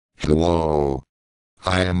Hello.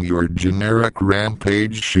 I am your generic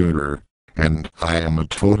Rampage shooter, and I am a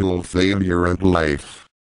total failure at life.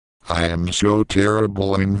 I am so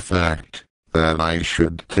terrible, in fact, that I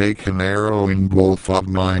should take an arrow in both of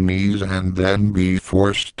my knees and then be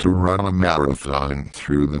forced to run a marathon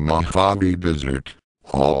through the Mojave Desert,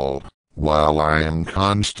 all while I am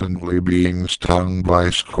constantly being stung by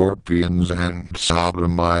scorpions and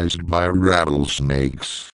sodomized by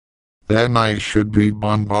rattlesnakes. Then I should be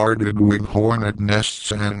bombarded with hornet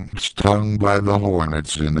nests and stung by the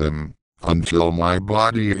hornets in them, until my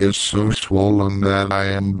body is so swollen that I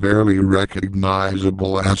am barely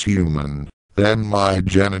recognizable as human. Then my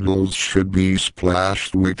genitals should be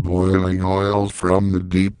splashed with boiling oil from the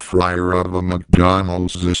deep fryer of a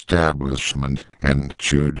McDonald's establishment and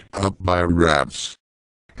chewed up by rats.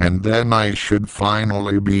 And then I should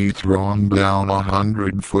finally be thrown down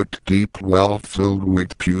 100-foot deep well filled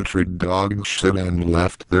with putrid dog shit and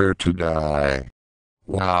left there to die.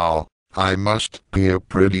 Wow, I must be a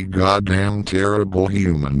pretty goddamn terrible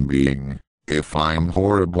human being, if I'm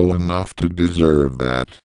horrible enough to deserve that.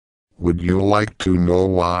 Would you like to know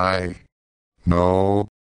why? No?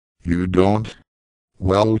 You don't?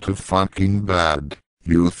 Well, too fucking bad,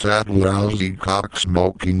 you fat lousy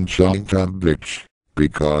cock-smoking chunk of bitch,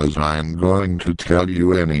 because I'm going to tell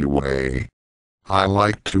you anyway. I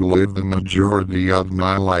like to live the majority of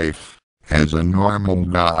my life as a normal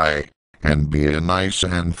guy, and be a nice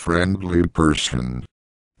and friendly person.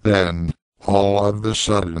 Then, all of a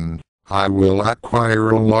sudden, I will acquire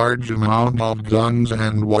a large amount of guns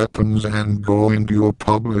and weapons and go into a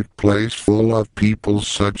public place full of people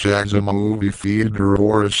such as a movie theater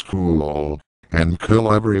or a school, and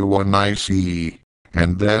kill everyone I see.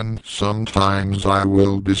 And then sometimes I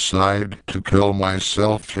will decide to kill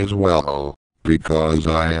myself as well, because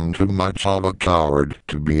I am too much of a coward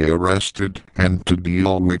to be arrested and to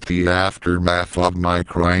deal with the aftermath of my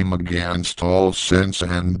crime against all sense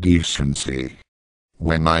and decency.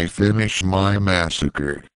 When I finish my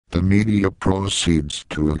massacre, the media proceeds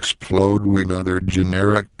to explode with other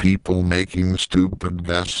generic people making stupid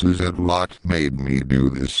guesses at what made me do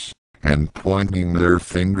this, and pointing their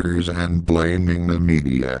fingers and blaming the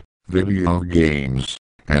media, video games,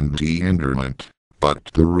 and the internet. But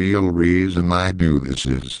the real reason I do this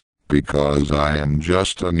is because I am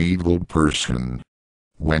just an evil person.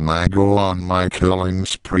 When I go on my killing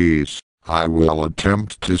sprees, I will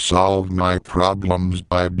attempt to solve my problems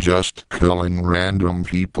by just killing random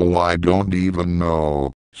people I don't even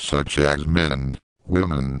know, such as men,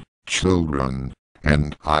 women, children,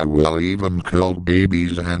 and I will even kill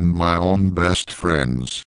babies and my own best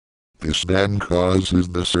friends. This then causes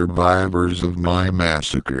the survivors of my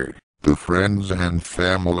massacre, the friends and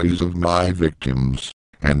families of my victims,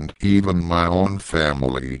 and even my own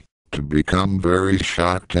family, to become very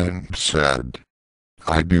shocked and sad.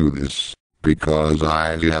 I do this because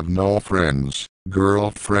I have no friends,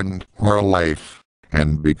 girlfriend, or life,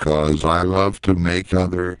 and because I love to make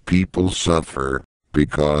other people suffer,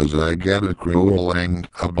 because I get a cruel and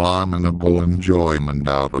abominable enjoyment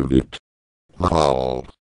out of it. Lol.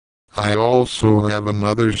 I also have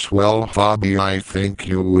another swell hobby I think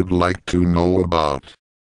you would like to know about.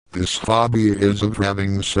 This hobby is of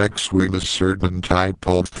having sex with a certain type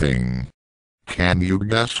of thing. Can you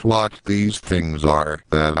guess what these things are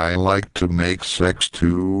that I like to make sex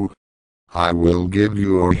to? I will give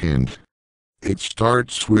you a hint. It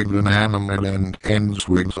starts with inanimate and ends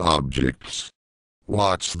with objects.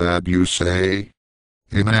 What's that you say?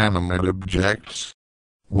 Inanimate objects?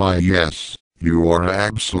 Why yes, you are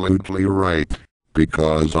absolutely right,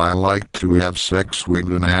 because I like to have sex with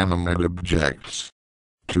inanimate objects.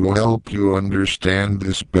 To help you understand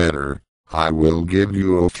this better, I will give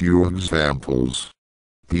you a few examples.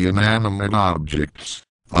 The inanimate objects,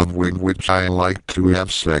 of with which I like to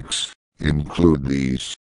have sex, include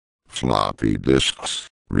these: floppy disks,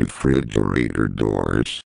 refrigerator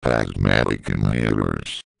doors, asthmatic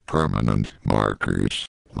inhalers, permanent markers,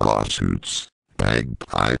 lawsuits,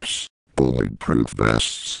 bagpipes, bulletproof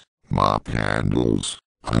vests, mop handles,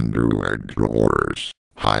 underwear drawers,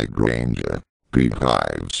 hydrangea,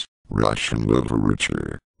 beehives, Russian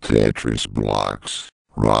literature, Tetris blocks,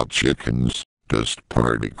 raw chickens, dust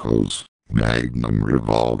particles, magnum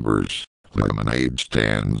revolvers, lemonade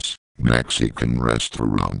stands, Mexican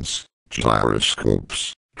restaurants,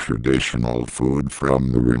 gyroscopes, traditional food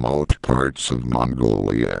from the remote parts of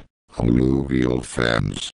Mongolia, alluvial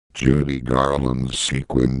fans, Judy Garland's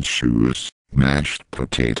sequin shoes, mashed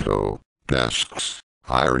potato, desks,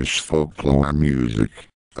 Irish folklore music,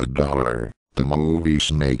 $1, the movie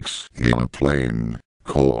Snakes in a Plane,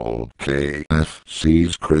 coal,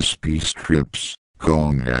 KFC's crispy strips,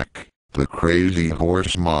 cognac, The Crazy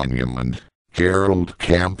Horse Monument, Harold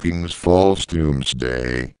Camping's False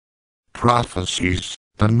Doomsday. Prophecies,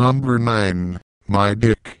 the number 9, My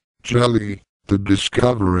Dick, Jelly, the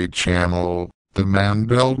Discovery Channel, the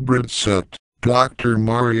Mandelbrot Set, Dr.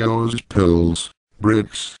 Mario's Pills,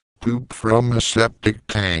 Bricks, Poop from a Septic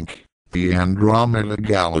Tank, the Andromeda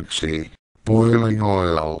Galaxy, Boiling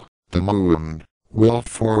Oil, the Moon,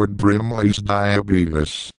 Wilford Brimley's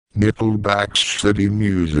Diabetes, Nickelback's Shitty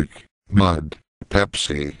Music, Mud,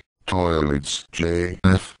 Pepsi, Toilets,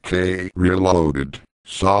 JFK Reloaded,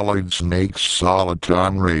 Solid Snake's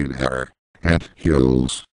Soliton Radar, Ant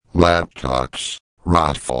Hills, Laptops,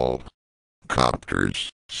 Raffle, Copters,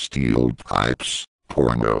 Steel Pipes,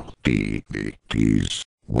 Porno DVDs,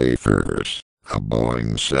 Wafers, a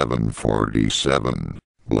Boeing 747,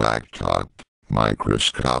 Blacktop,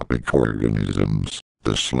 Microscopic Organisms,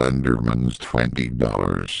 the Slenderman's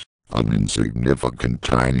 $20, an insignificant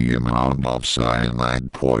tiny amount of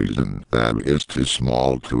cyanide poison that is too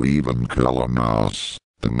small to even kill a mouse,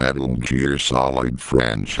 the Metal Gear Solid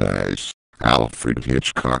franchise, Alfred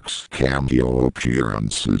Hitchcock's cameo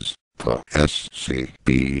appearances, the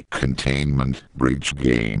SCP Containment Breach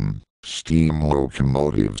game, steam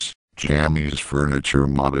locomotives, Jammy's furniture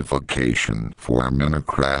modification for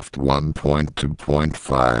Minecraft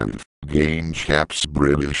 1.2.5, Game Chap's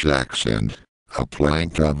British accent, a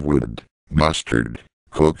plank of wood, mustard,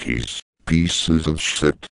 cookies, pieces of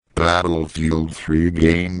shit, Battlefield 3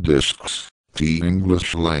 game discs, the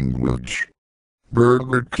English language,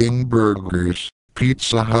 Burger King burgers,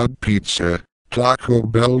 Pizza Hut pizza, Taco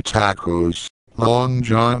Bell tacos, Long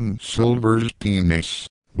John Silver's penis,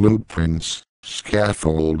 blueprints,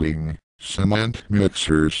 scaffolding, cement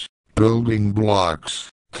mixers, building blocks,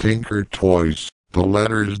 Tinker Toys, the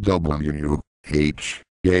letters W, H,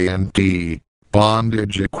 A and T,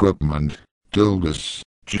 bondage equipment, dildos,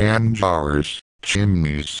 jam jars,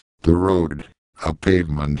 chimneys, the road, a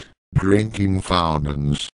pavement, drinking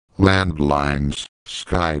fountains, landlines,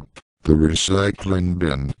 Skype, the recycling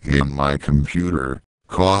bin in my computer,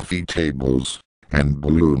 coffee tables, and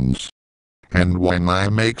balloons. And when I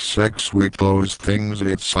make sex with those things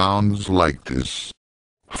it sounds like this.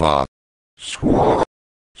 Fa. Swa.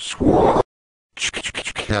 Swa.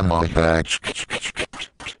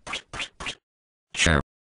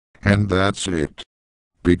 And that's it.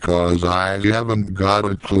 Because I haven't got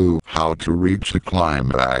a clue how to reach a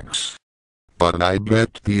climax. But I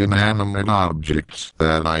bet the inanimate objects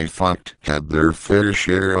that I fucked had their fair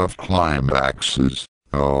share of climaxes.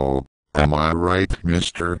 Oh, am I right,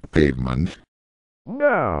 Mr. Pavement?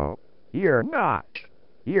 No, you're not.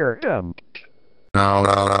 You're him. Now,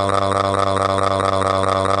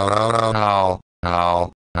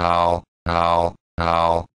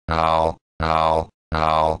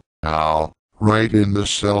 right in the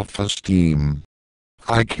self-esteem.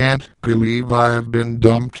 I can't believe I've been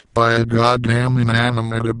dumped by a goddamn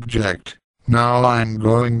inanimate object. Now I'm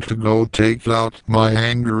going to go take out my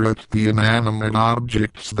anger at the inanimate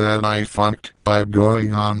objects that I fucked by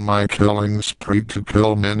going on my killing spree to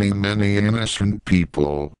kill many innocent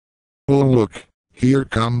people. Oh look, here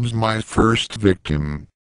comes my first victim.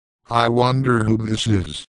 I wonder who this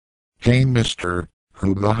is. Hey mister,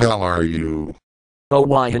 who the hell are you? Oh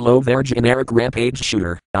why hello there generic Rampage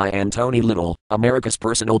shooter, I am Tony Little, America's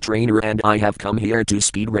personal trainer and I have come here to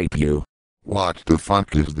speed rape you. What the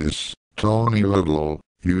fuck is this? Tony Little,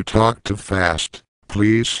 you talk too fast,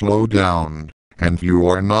 please slow down, and you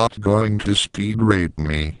are not going to speed rape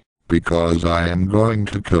me, because I am going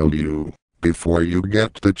to kill you, before you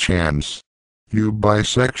get the chance. You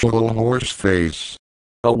bisexual horse face.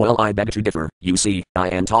 Oh well I beg to differ, you see, I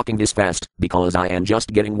am talking this fast, because I am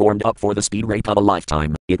just getting warmed up for the speed rape of a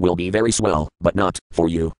lifetime. It will be very swell, but not, for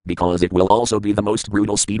you, because it will also be the most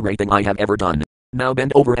brutal speed raping I have ever done. Now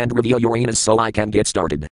bend over and reveal your anus so I can get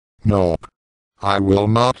started. Nope. I will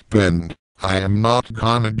not bend. I am not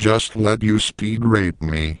gonna just let you speed rape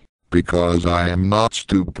me, because I am not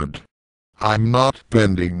stupid. I'm not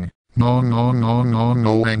bending. No,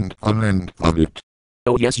 and an end of it.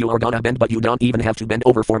 Oh yes you are gonna bend but you don't even have to bend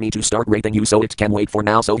over for me to start raping you so it can wait for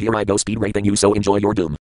now so here I go speed raping you so enjoy your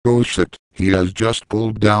doom. Oh shit, he has just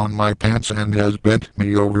pulled down my pants and has bent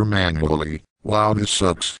me over manually. Wow this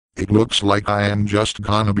sucks, it looks like I am just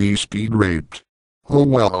gonna be speed raped. Oh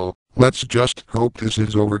well, let's just hope this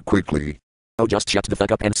is over quickly. Oh just shut the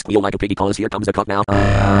fuck up and squeal like a piggy cause here comes a cut now.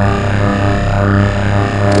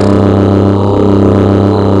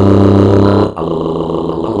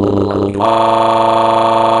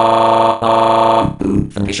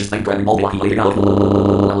 Vicious thing grabbing all blocky later out.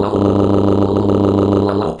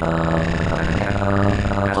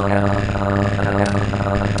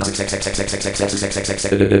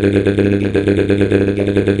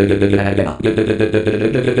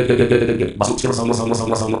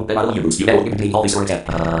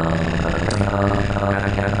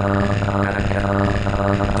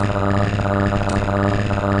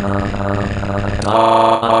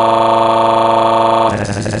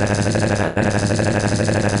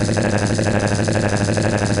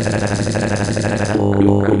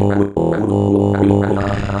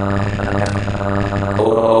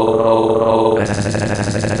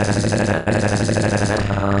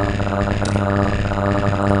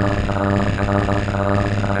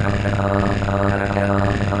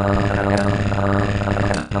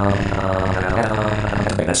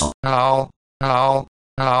 Ow, ow,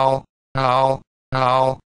 ow, ow,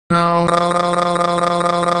 ow,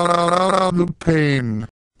 ow, the pain,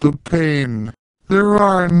 the pain. There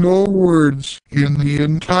are no words in the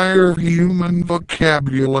entire human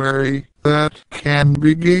vocabulary that can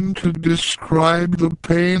begin to describe the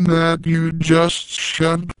pain that you just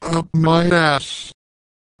shoved up my ass.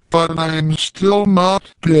 But I'm still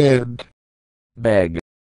not dead. Beg.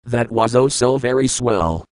 That was oh so very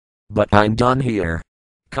swell. But I'm done here.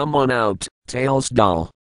 Come on out, Tails doll.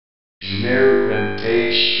 Generic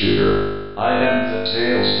Rampage shooter. I am the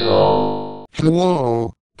Tails doll.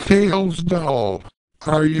 Hello, Tails doll.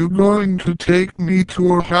 Are you going to take me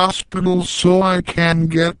to a hospital so I can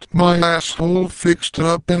get my asshole fixed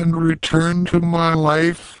up and return to my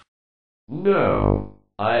life? No,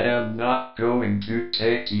 I am not going to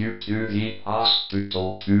take you to the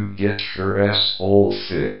hospital to get your asshole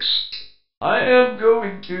fixed. I am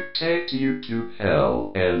going to take you to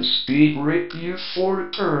hell and speed rape you for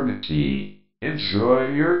eternity. Enjoy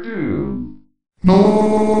your doom.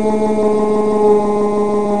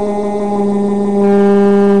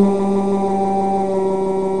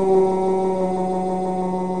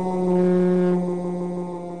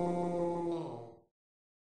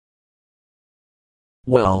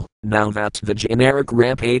 Well, now that the generic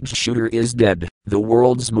Rampage shooter is dead, the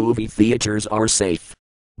world's movie theaters are safe.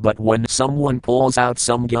 But when someone pulls out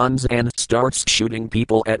some guns and starts shooting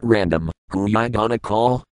people at random, who ya gonna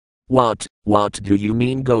call? What do you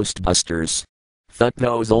mean Ghostbusters? Fuck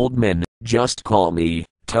those old men, just call me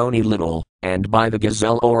Tony Little, and buy the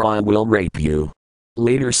gazelle or I will rape you.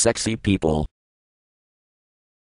 Later sexy people.